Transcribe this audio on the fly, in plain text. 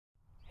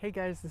Hey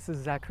guys, this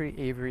is Zachary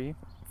Avery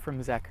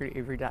from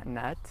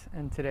zacharyavery.net,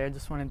 and today I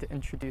just wanted to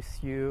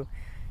introduce you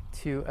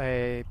to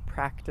a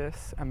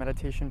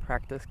meditation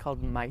practice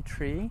called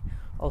Maitri,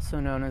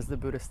 also known as the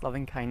Buddhist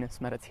Lovingkindness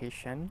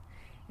meditation.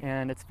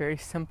 And it's very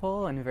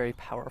simple and very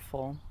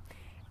powerful.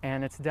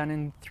 And it's done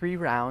in 3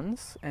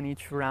 rounds, and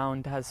each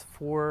round has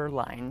 4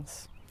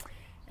 lines.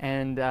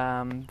 And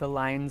the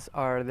lines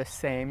are the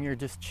same, you're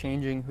just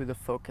changing who the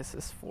focus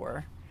is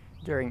for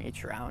during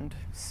each round.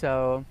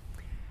 So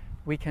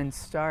we can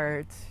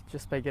start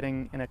just by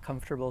getting in a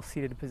comfortable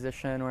seated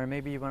position, or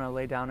maybe you want to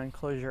lay down and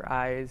close your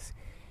eyes.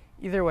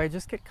 Either way,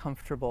 just get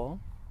comfortable.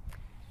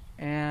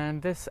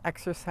 And this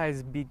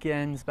exercise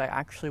begins by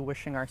actually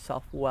wishing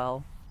ourselves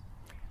well.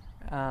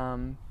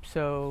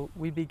 So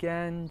we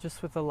begin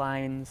just with the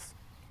lines,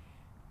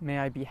 may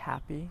I be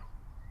happy,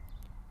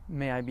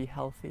 may I be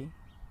healthy,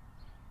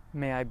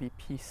 may I be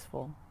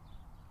peaceful,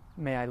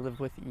 may I live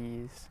with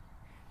ease.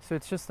 So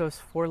it's just those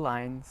 4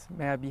 lines.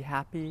 May I be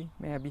happy,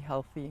 may I be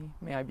healthy,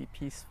 may I be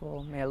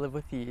peaceful, may I live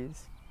with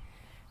ease.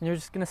 And you're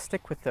just going to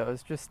stick with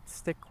those. Just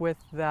stick with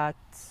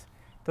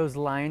those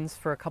lines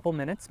for a couple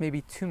minutes, maybe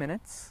 2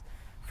 minutes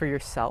for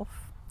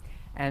yourself.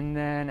 And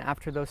then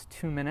after those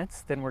 2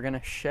 minutes, then we're going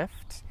to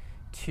shift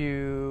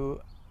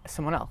to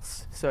someone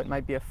else. So it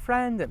might be a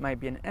friend, it might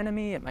be an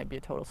enemy, it might be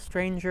a total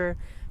stranger.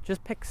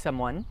 Just pick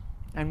someone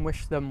and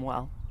wish them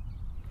well.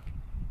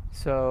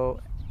 So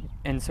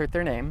insert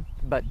their name,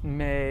 but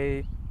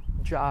may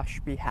Josh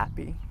be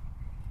happy,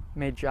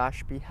 may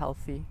Josh be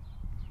healthy,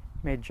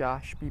 may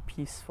Josh be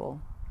peaceful,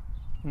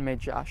 and may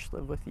Josh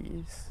live with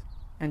ease.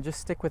 And just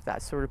stick with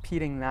that. So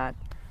repeating that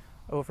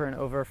over and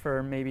over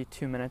for maybe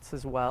 2 minutes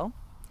as well.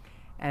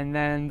 And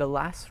then the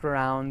last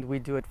round, we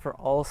do it for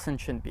all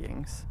sentient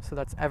beings. So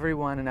that's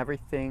everyone and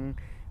everything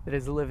that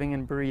is living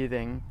and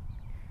breathing.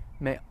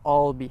 May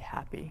all be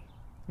happy,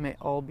 may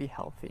all be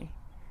healthy,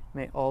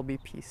 may all be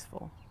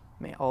peaceful,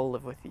 may all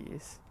live with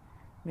ease.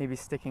 Maybe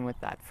sticking with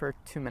that for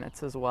 2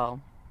 minutes as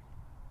well.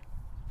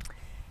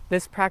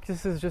 This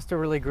practice is just a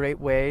really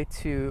great way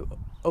to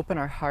open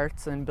our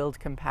hearts and build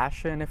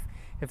compassion.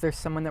 If there's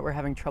someone that we're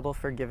having trouble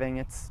forgiving,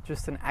 it's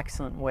just an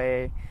excellent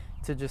way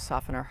to just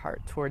soften our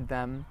heart toward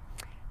them.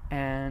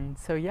 And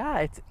so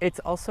yeah, it's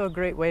also a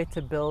great way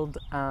to build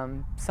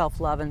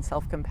self-love and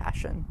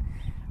self-compassion,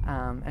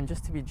 and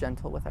just to be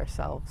gentle with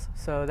ourselves.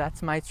 So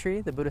that's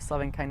Maitri, the Buddhist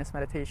Loving Kindness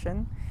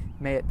meditation.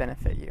 May it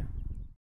benefit you.